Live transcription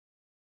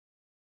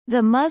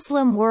The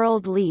Muslim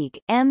World League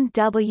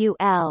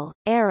 (MWL),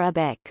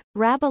 Arabic,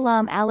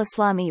 Rabalam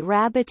al-Islami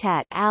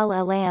Rabitat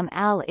al-Alam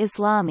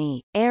al-Islami,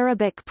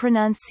 Arabic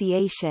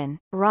pronunciation,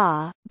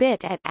 Ra,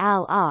 Bit at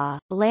al-Ah,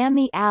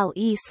 Lami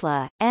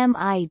al-Isla,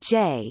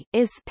 MIJ,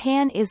 is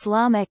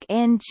pan-Islamic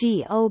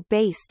NGO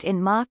based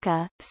in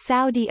Makkah,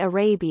 Saudi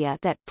Arabia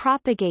that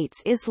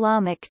propagates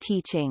Islamic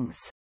teachings.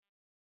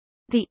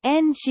 The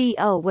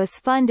NGO was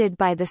funded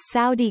by the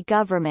Saudi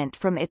government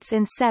from its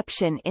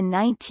inception in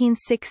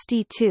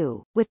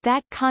 1962, with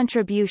that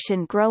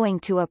contribution growing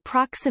to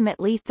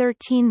approximately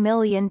 $13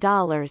 million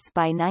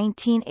by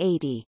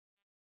 1980.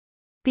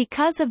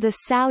 Because of the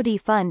Saudi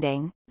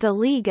funding, the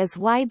League is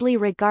widely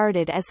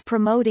regarded as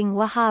promoting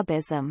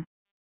Wahhabism.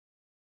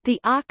 The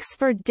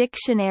Oxford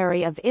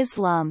Dictionary of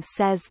Islam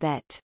says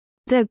that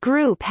the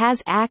group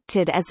has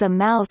acted as a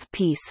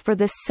mouthpiece for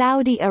the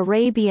Saudi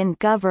Arabian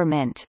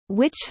government,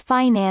 which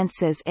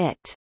finances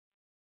it.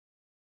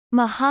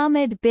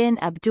 Mohammed bin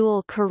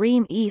Abdul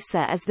Karim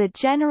Isa is the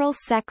General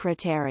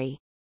Secretary.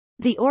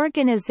 The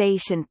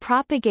organization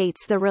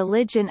propagates the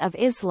religion of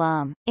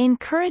Islam,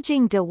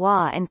 encouraging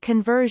dawah and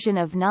conversion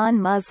of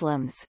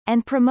non-Muslims,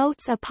 and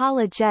promotes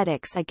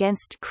apologetics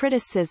against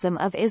criticism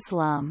of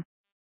Islam.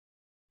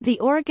 The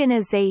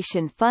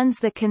organization funds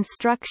the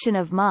construction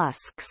of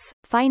mosques,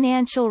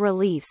 financial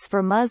reliefs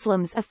for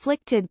Muslims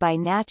afflicted by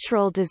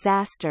natural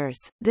disasters,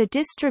 the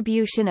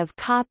distribution of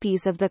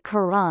copies of the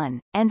Quran,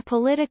 and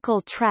political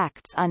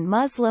tracts on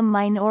Muslim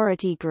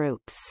minority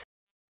groups.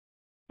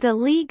 The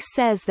League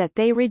says that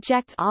they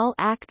reject all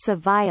acts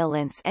of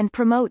violence and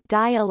promote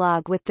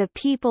dialogue with the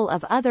people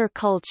of other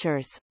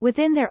cultures,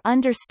 within their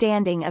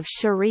understanding of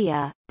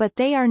Sharia, but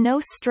they are no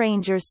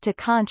strangers to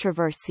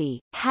controversy,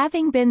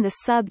 having been the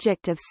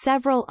subject of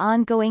several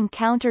ongoing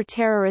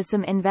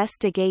counterterrorism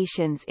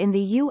investigations in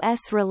the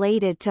U.S.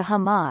 related to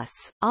Hamas,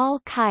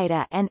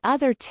 Al-Qaeda and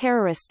other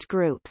terrorist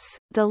groups.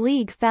 The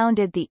League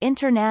founded the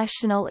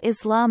International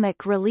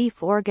Islamic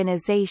Relief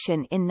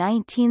Organization in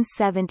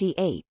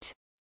 1978.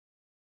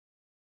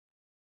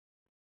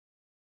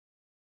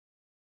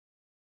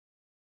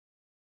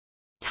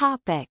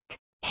 Topic: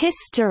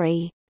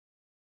 History.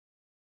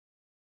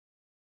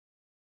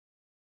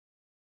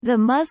 The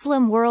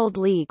Muslim World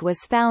League was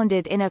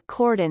founded in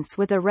accordance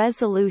with a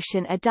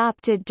resolution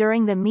adopted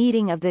during the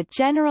meeting of the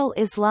General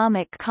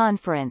Islamic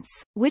Conference,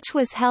 which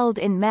was held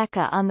in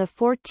Mecca on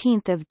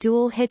 14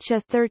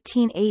 Dhul-Hijjah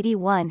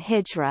 1381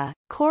 Hijra,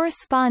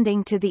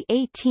 corresponding to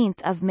 18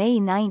 May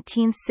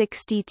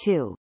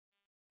 1962.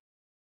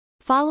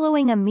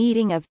 Following a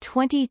meeting of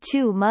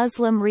 22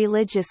 Muslim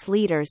religious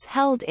leaders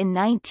held in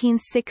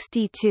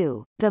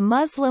 1962, the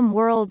Muslim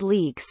World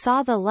League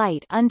saw the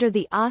light under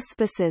the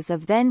auspices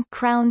of then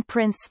Crown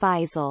Prince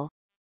Faisal.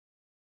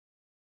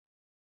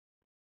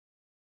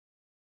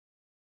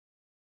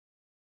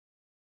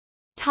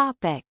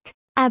 Topic: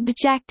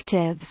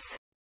 Objectives.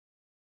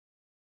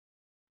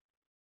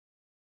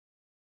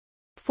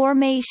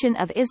 Formation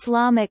of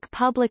Islamic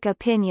public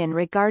opinion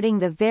regarding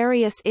the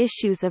various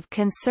issues of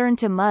concern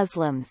to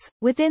Muslims,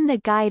 within the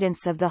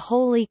guidance of the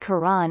Holy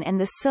Quran and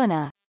the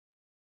Sunnah.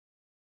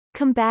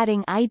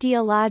 Combating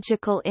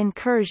ideological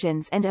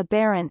incursions and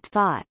aberrant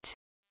thought.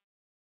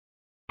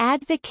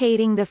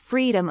 Advocating the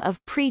freedom of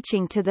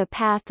preaching to the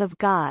path of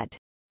God.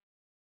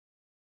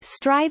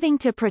 Striving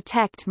to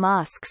protect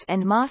mosques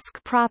and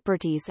mosque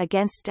properties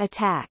against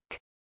attack.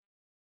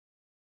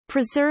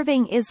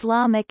 Preserving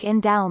Islamic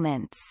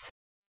endowments.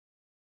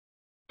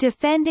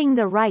 Defending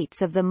the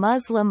rights of the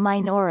Muslim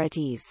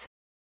minorities.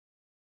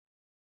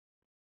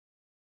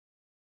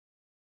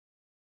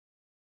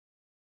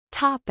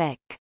 Topic: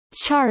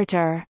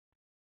 Charter.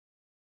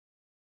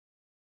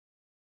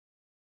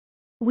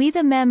 We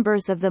the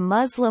members of the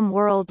Muslim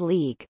World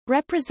League,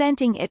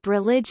 representing it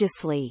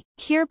religiously,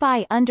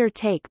 hereby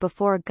undertake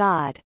before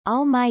God,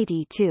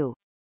 Almighty to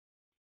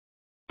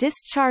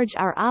discharge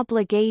our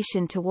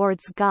obligation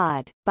towards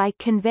God, by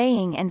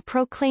conveying and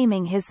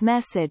proclaiming His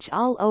message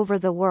all over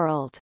the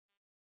world.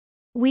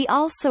 We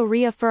also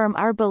reaffirm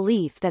our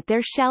belief that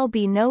there shall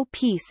be no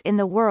peace in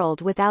the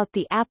world without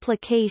the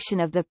application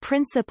of the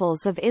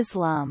principles of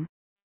Islam.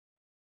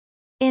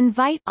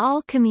 Invite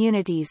all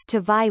communities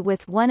to vie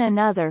with one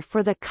another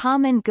for the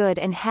common good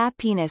and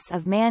happiness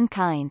of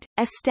mankind,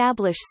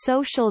 establish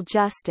social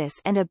justice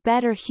and a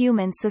better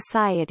human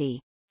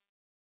society.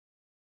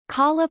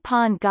 Call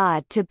upon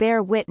God to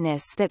bear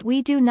witness that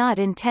we do not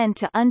intend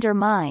to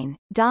undermine,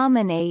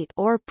 dominate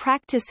or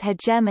practice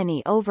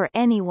hegemony over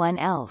anyone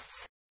else.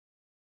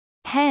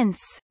 Hence,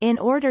 in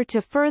order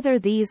to further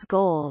these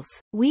goals,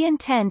 we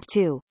intend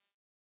to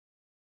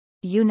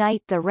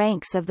unite the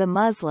ranks of the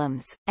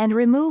Muslims, and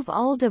remove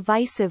all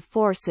divisive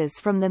forces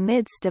from the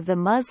midst of the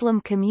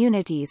Muslim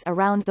communities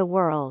around the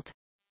world.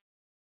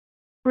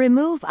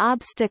 Remove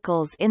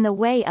obstacles in the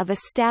way of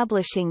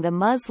establishing the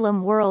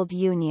Muslim World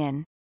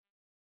Union.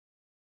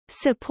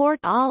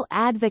 Support all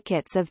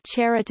advocates of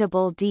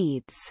charitable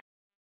deeds.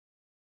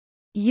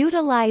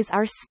 Utilize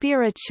our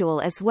spiritual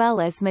as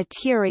well as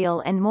material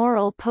and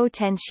moral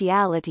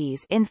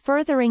potentialities in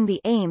furthering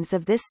the aims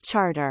of this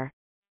charter.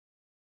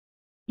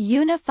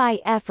 unify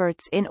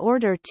efforts in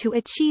order to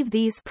achieve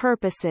these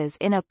purposes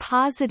in a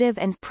positive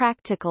and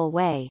practical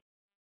way.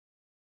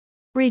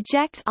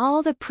 Reject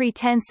all the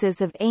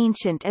pretenses of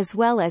ancient as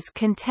well as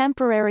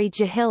contemporary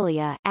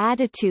jahiliyyah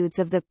attitudes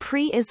of the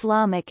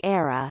pre-Islamic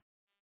era.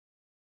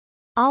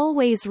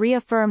 Always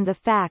reaffirm the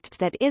fact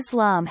that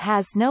Islam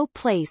has no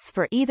place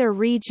for either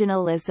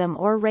regionalism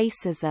or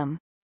racism.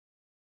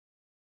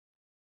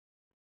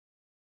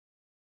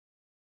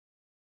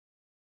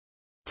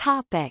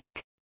 Topic: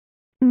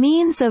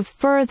 Means of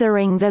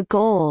furthering the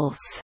goals.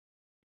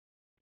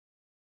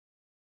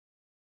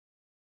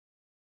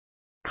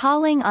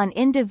 Calling on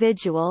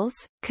individuals,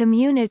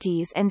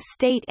 communities and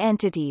state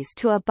entities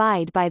to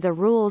abide by the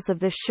rules of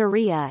the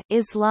Sharia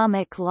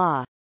Islamic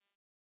law.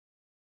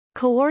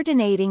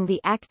 Coordinating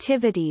the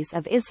activities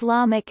of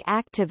Islamic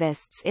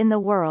activists in the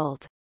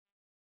world.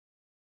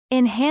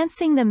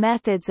 Enhancing the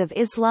methods of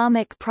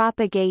Islamic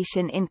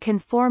propagation in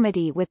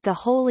conformity with the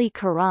Holy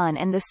Quran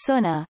and the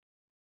Sunnah.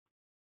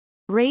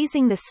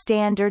 Raising the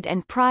standard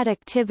and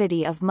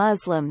productivity of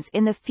Muslims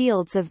in the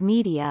fields of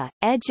media,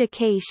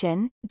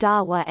 education,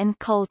 dawah and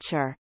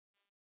culture.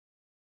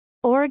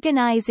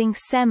 Organizing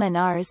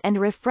seminars and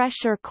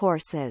refresher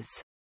courses.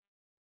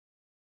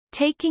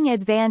 Taking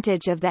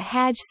advantage of the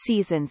Hajj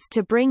seasons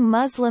to bring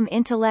Muslim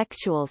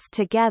intellectuals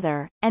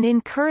together, and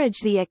encourage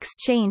the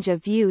exchange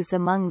of views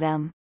among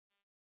them.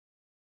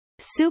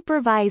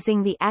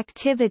 Supervising the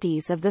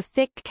activities of the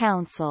Fiqh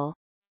Council.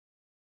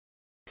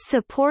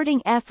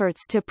 Supporting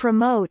efforts to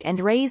promote and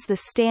raise the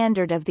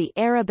standard of the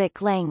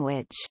Arabic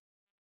language.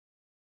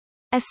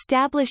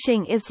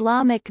 Establishing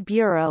Islamic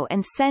bureau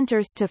and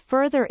centers to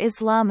further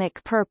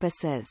Islamic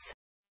purposes.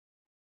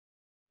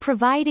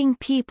 Providing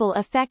people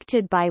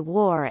affected by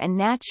war and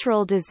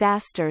natural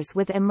disasters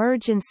with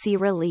emergency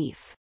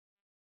relief.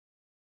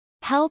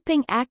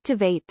 Helping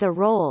activate the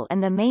role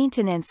and the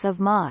maintenance of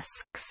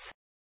mosques.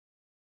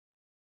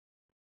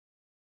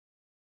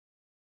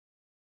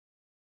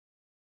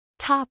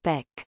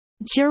 Topic: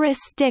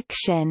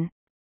 Jurisdiction.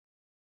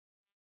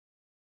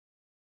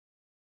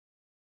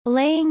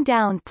 Laying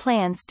down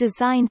plans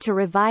designed to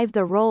revive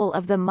the role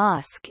of the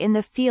mosque in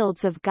the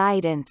fields of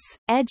guidance,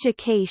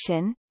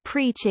 education,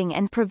 preaching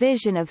and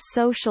provision of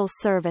social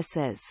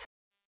services.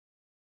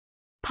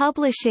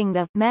 Publishing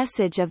the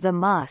Message of the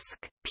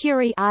Mosque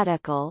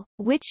periodical,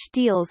 which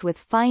deals with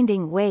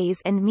finding ways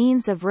and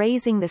means of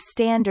raising the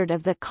standard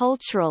of the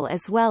cultural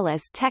as well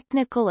as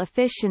technical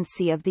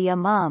efficiency of the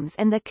imams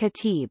and the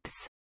khatibs.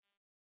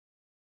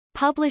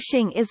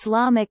 Publishing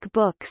Islamic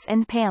books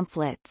and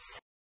pamphlets.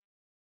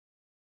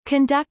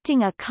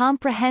 Conducting a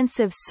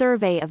comprehensive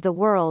survey of the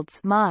world's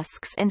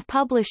mosques and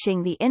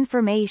publishing the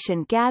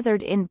information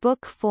gathered in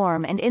book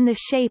form and in the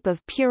shape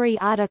of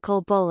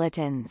periodical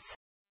bulletins.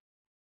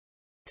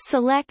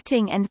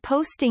 Selecting and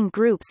posting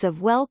groups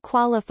of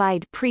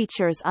well-qualified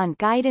preachers on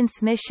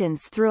guidance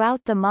missions throughout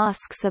the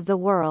mosques of the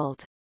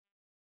world.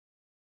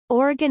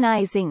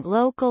 Organizing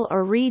local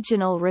or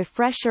regional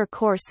refresher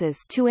courses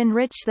to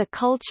enrich the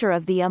culture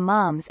of the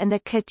imams and the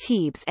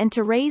khatibs and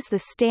to raise the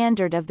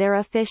standard of their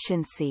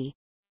efficiency.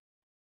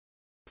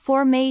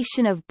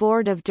 Formation of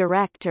board of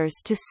directors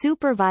to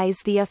supervise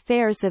the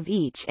affairs of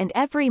each and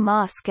every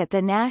mosque at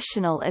the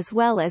national as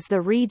well as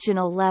the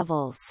regional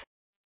levels.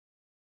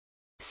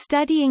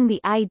 Studying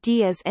the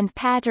ideas and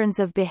patterns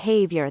of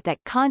behavior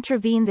that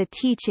contravene the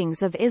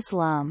teachings of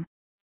Islam.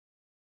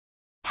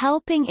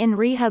 Helping in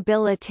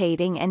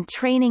rehabilitating and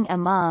training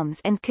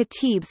imams and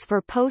khatibs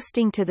for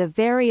posting to the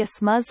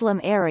various Muslim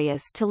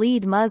areas to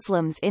lead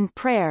Muslims in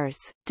prayers,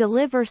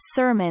 deliver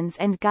sermons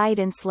and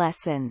guidance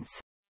lessons.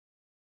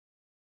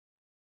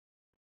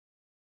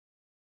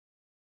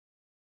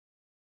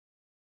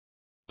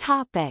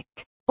 Topic: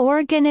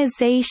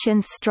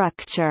 Organization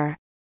structure.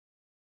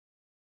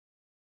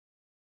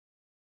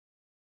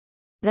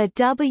 The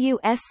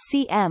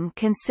WSCM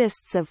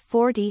consists of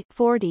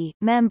 40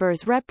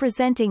 members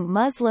representing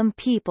Muslim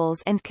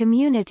peoples and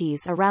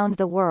communities around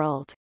the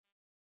world.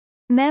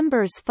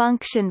 Members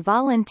function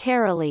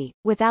voluntarily,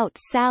 without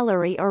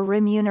salary or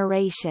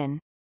remuneration.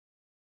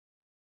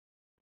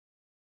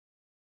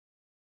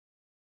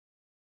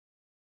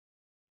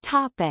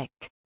 Topic: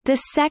 The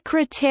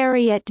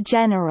Secretariat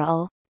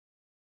General.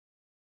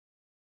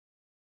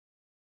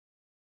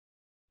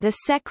 The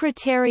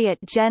Secretariat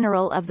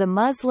General of the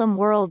Muslim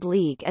World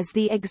League is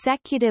the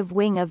executive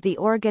wing of the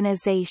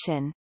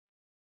organization.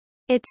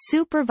 It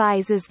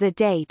supervises the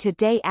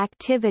day-to-day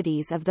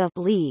activities of the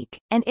League,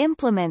 and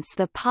implements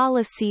the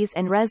policies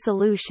and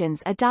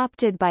resolutions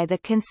adopted by the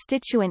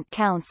Constituent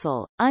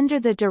Council, under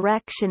the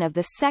direction of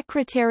the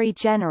Secretary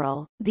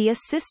General, the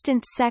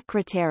Assistant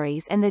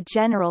Secretaries and the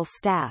General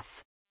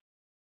Staff.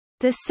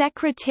 The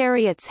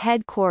Secretariat's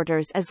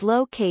headquarters is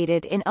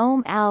located in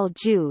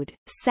Al-Jud,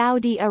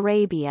 Saudi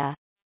Arabia.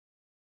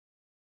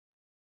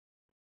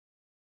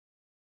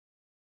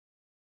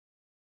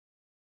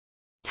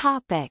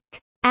 Topic: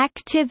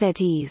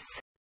 Activities.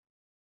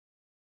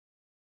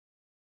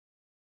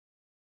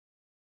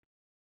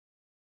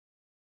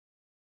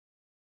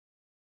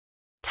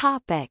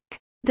 Topic: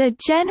 The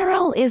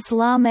General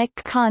Islamic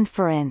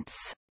Conference.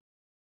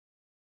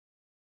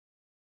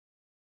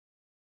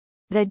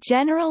 The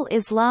General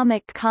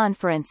Islamic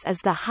Conference is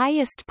the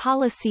highest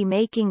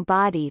policy-making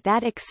body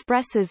that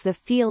expresses the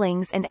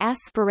feelings and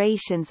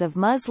aspirations of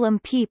Muslim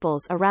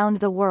peoples around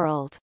the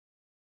world.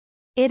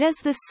 It is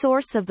the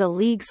source of the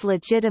League's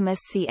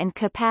legitimacy and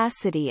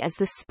capacity as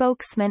the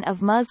spokesman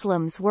of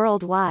Muslims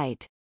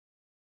worldwide.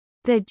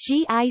 The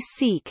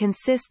GIC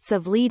consists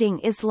of leading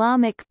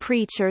Islamic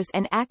preachers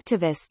and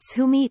activists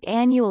who meet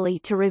annually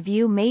to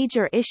review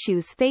major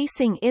issues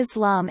facing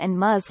Islam and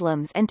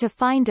Muslims and to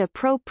find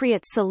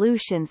appropriate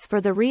solutions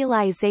for the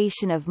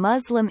realization of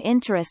Muslim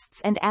interests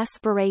and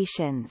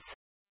aspirations.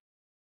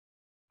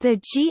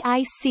 The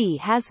GIC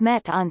has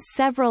met on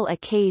several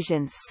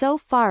occasions so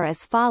far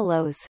as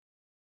follows.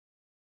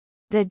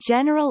 The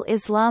General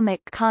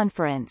Islamic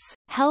Conference,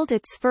 held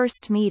its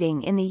first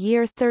meeting in the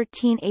year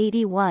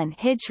 1381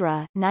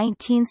 Hijra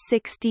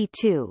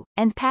 1962,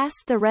 and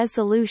passed the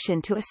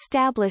resolution to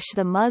establish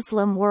the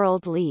Muslim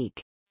World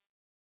League.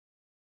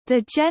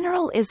 The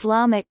General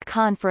Islamic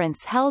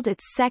Conference held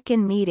its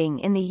second meeting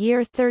in the year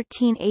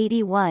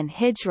 1381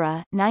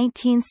 Hijra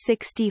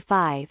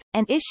 1965,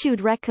 and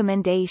issued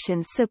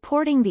recommendations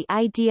supporting the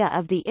idea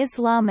of the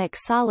Islamic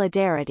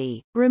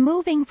solidarity,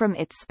 removing from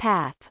its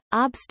path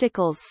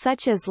obstacles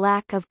such as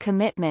lack of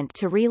commitment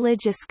to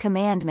religious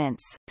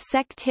commandments,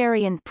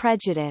 sectarian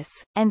prejudice,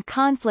 and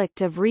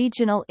conflict of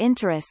regional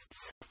interests,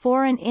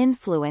 foreign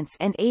influence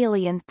and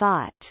alien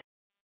thought.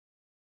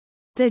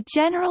 The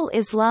General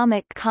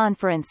Islamic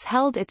Conference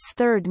held its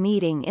third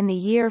meeting in the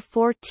year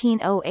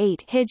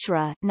 1408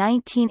 Hijra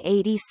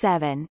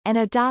 1987 and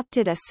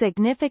adopted a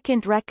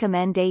significant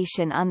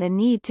recommendation on the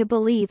need to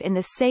believe in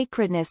the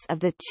sacredness of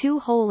the two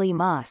holy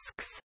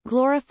mosques,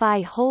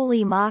 glorify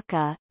Holy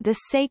Makkah, the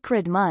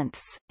sacred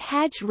months,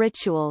 Hajj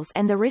rituals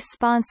and the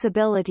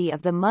responsibility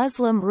of the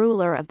Muslim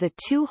ruler of the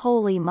two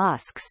holy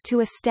mosques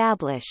to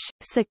establish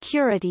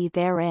security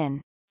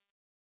therein.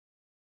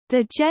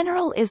 The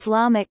General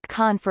Islamic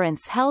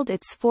Conference held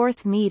its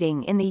fourth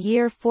meeting in the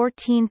year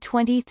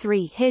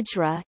 1423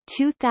 Hijra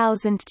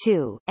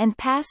 2002 and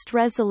passed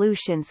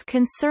resolutions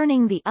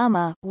concerning the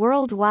Ummah,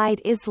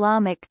 worldwide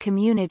Islamic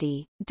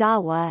community,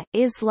 Dawah,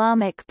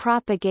 Islamic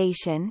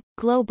propagation,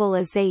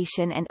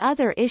 globalization and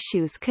other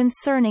issues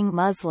concerning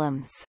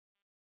Muslims.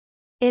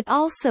 It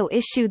also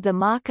issued the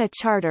Makkah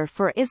Charter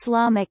for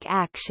Islamic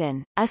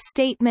Action, a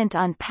statement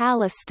on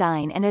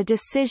Palestine and a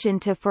decision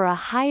for a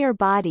higher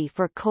body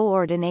for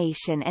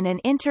coordination and an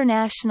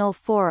international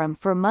forum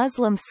for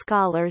Muslim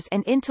scholars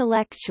and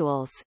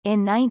intellectuals.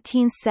 In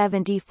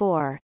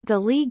 1974, the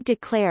League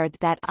declared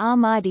that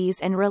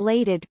Ahmadis and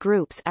related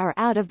groups are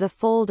out of the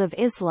fold of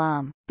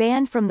Islam,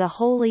 banned from the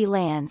Holy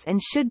Lands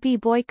and should be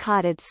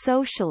boycotted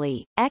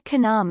socially,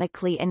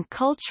 economically and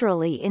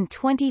culturally. In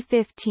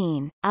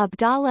 2015,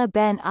 Abdallah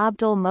Ben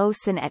Abdul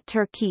Mohsen at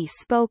Turkey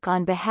spoke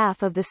on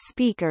behalf of the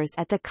speakers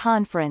at the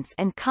conference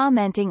and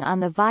commenting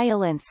on the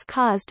violence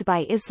caused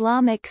by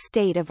Islamic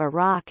State of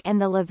Iraq and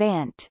the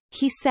Levant,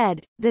 he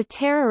said, "The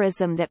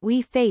terrorism that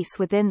we face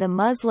within the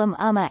Muslim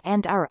Ummah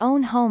and our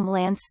own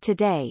homelands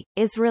today,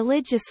 is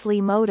religiously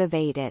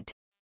motivated.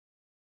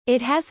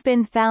 It has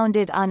been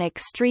founded on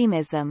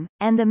extremism,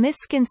 and the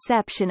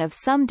misconception of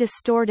some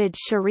distorted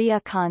Sharia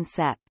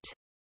concept."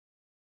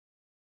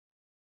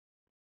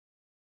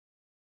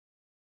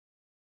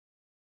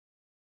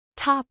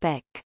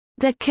 Topic: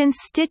 The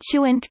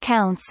Constituent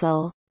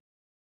Council.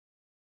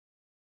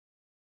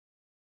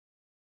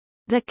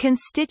 The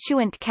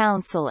Constituent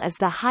Council is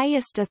the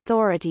highest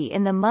authority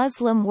in the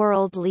Muslim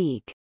World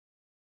League.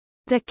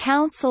 The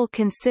council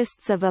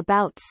consists of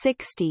about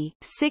 60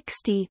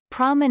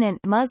 prominent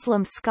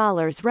Muslim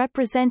scholars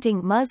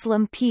representing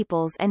Muslim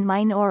peoples and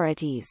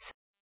minorities.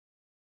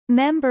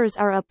 Members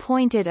are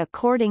appointed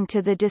according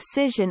to the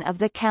decision of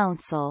the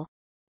council.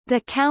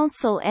 The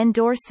council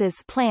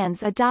endorses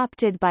plans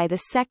adopted by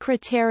the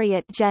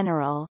Secretariat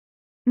General.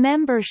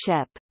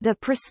 Membership: the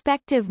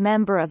prospective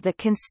member of the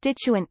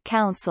Constituent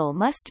Council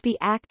must be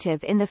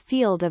active in the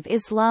field of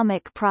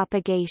Islamic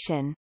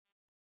propagation.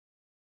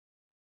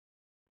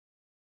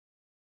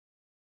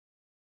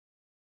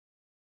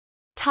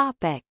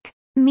 Topic: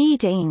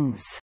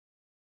 Meetings.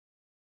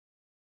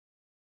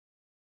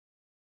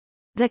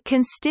 The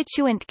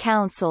Constituent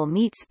Council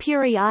meets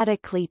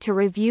periodically to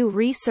review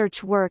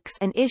research works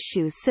and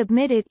issues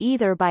submitted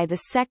either by the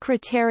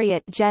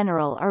Secretariat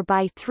General or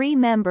by 3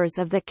 members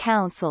of the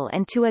Council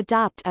and to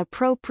adopt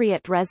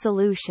appropriate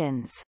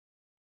resolutions.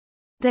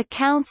 The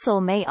Council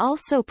may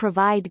also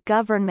provide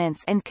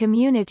governments and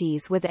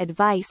communities with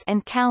advice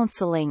and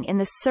counseling in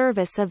the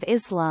service of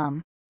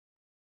Islam.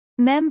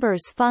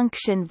 Members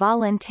function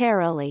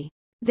voluntarily.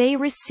 They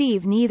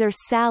receive neither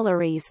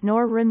salaries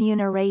nor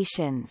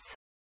remunerations.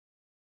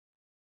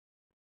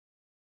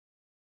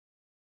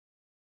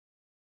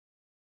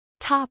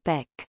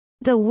 Topic: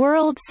 The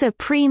World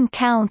Supreme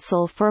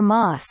Council for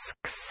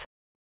Mosques.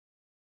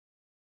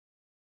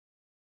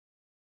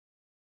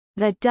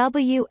 The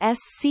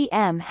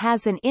WSCM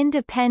has an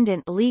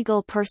independent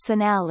legal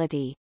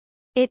personality.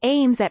 It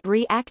aims at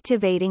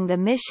reactivating the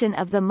mission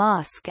of the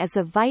mosque as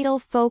a vital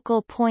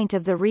focal point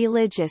of the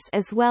religious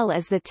as well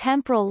as the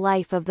temporal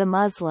life of the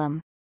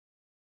Muslim.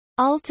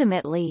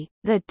 Ultimately,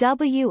 the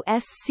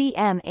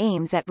WSCM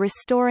aims at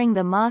restoring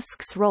the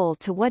mosque's role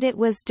to what it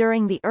was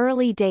during the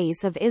early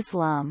days of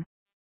Islam.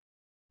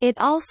 It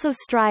also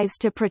strives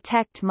to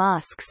protect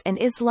mosques and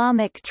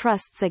Islamic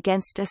trusts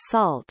against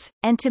assault,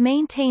 and to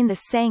maintain the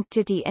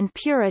sanctity and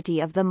purity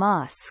of the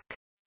mosque.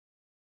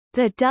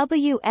 The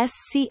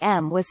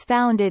WSCM was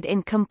founded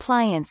in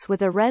compliance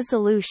with a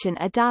resolution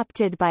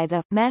adopted by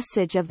the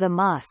Message of the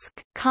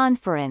Mosque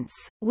Conference,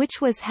 which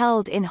was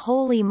held in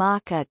Holy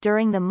Makkah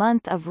during the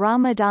month of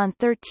Ramadan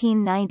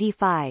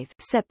 1395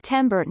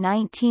 September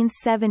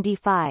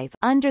 1975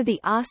 under the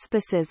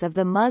auspices of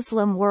the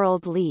Muslim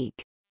World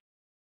League.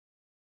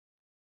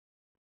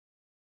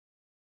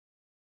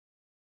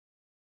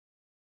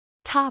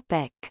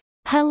 Topic: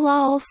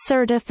 Halal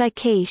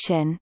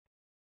certification.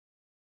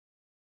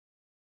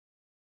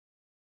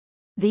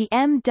 The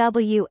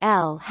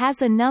MWL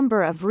has a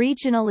number of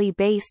regionally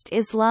based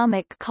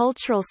Islamic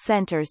cultural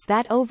centers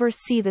that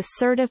oversee the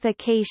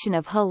certification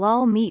of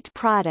halal meat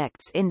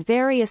products in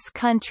various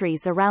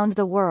countries around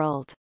the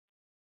world.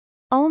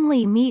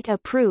 Only meat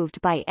approved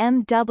by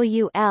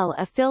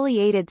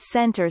MWL-affiliated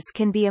centers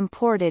can be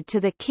imported to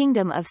the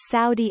Kingdom of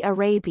Saudi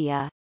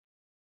Arabia.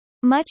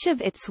 Much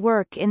of its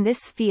work in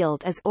this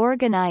field is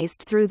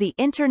organized through the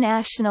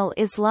International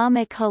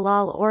Islamic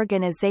Halal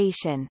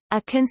Organization,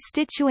 a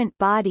constituent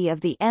body of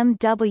the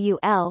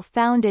MWL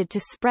founded to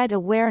spread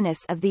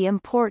awareness of the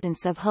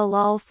importance of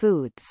halal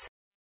foods.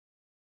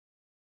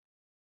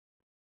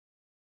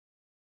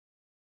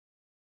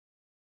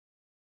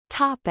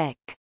 Topic: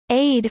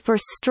 Aid for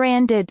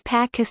stranded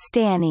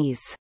Pakistanis.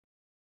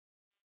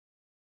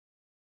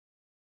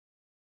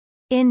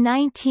 In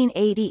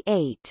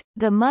 1988,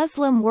 the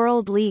Muslim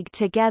World League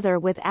together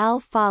with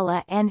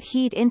Al-Falah and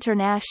Heed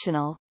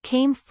International,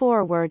 came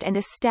forward and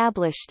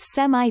established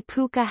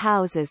semi-pucca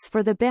houses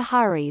for the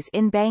Biharis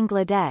in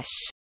Bangladesh.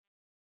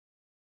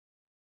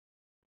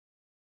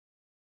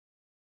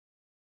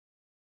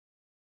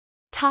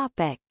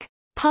 Topic: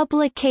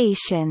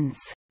 Publications.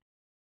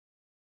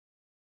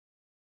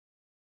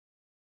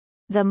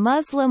 The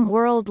Muslim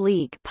World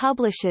League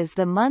publishes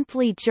the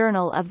monthly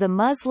Journal of the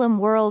Muslim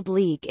World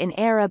League in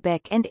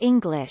Arabic and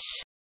English.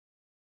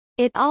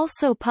 It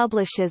also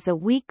publishes a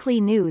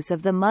weekly news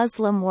of the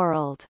Muslim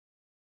world.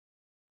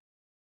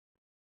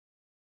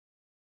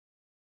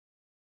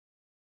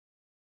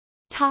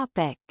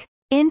 Topic: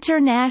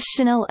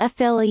 International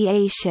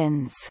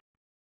affiliations.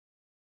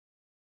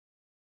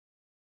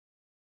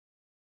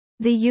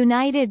 The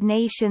United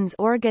Nations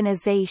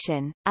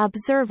Organization,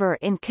 observer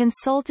in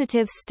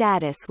consultative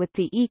status with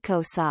the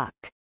ECOSOC.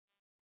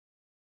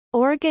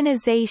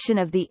 Organization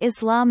of the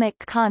Islamic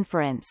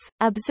Conference,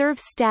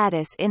 observe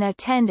status in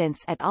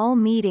attendance at all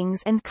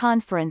meetings and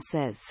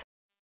conferences.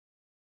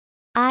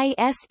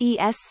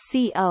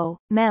 ISESCO,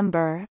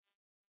 member.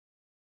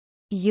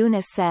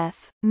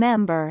 UNICEF,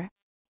 member.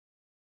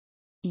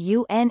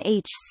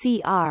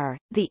 UNHCR,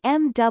 the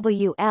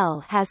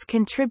MWL has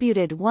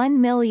contributed $1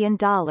 million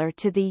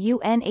to the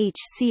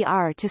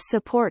UNHCR to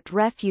support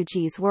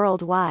refugees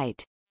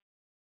worldwide.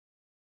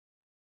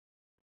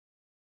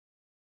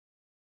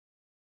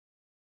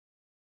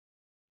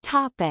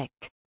 Topic: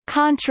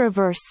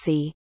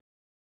 Controversy.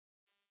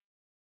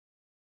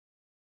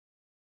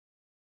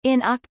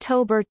 In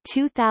October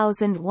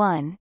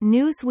 2001,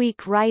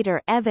 Newsweek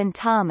writer Evan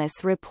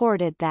Thomas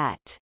reported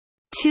that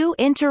two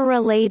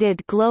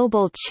interrelated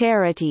global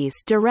charities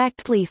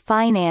directly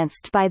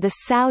financed by the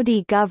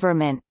Saudi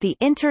government, the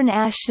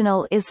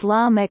International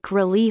Islamic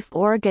Relief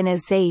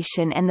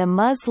Organization and the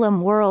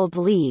Muslim World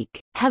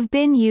League, have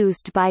been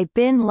used by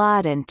bin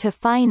Laden to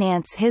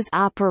finance his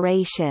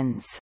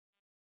operations.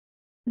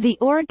 The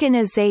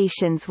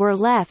organizations were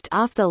left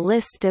off the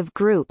list of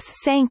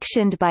groups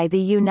sanctioned by the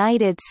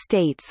United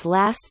States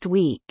last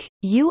week,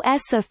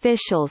 U.S.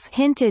 officials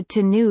hinted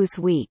to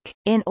Newsweek,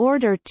 in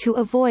order to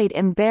avoid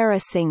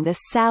embarrassing the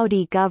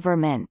Saudi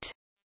government.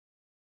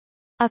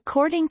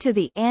 According to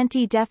the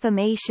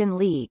Anti-Defamation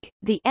League,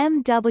 the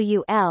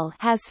MWL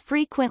has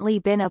frequently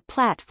been a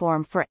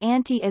platform for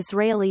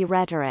anti-Israeli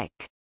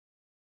rhetoric.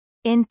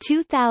 In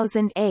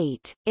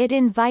 2008, it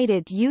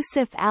invited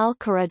Yusuf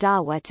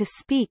al-Qaradawi to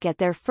speak at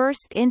their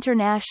first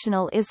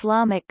International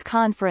Islamic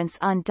Conference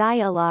on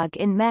Dialogue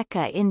in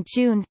Mecca in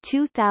June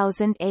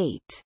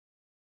 2008.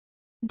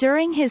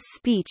 During his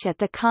speech at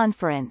the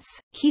conference,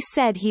 he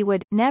said he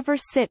would never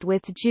sit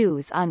with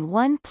Jews on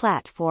one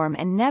platform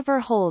and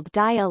never hold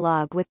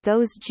dialogue with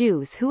those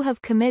Jews who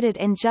have committed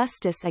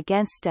injustice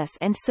against us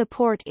and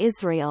support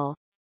Israel.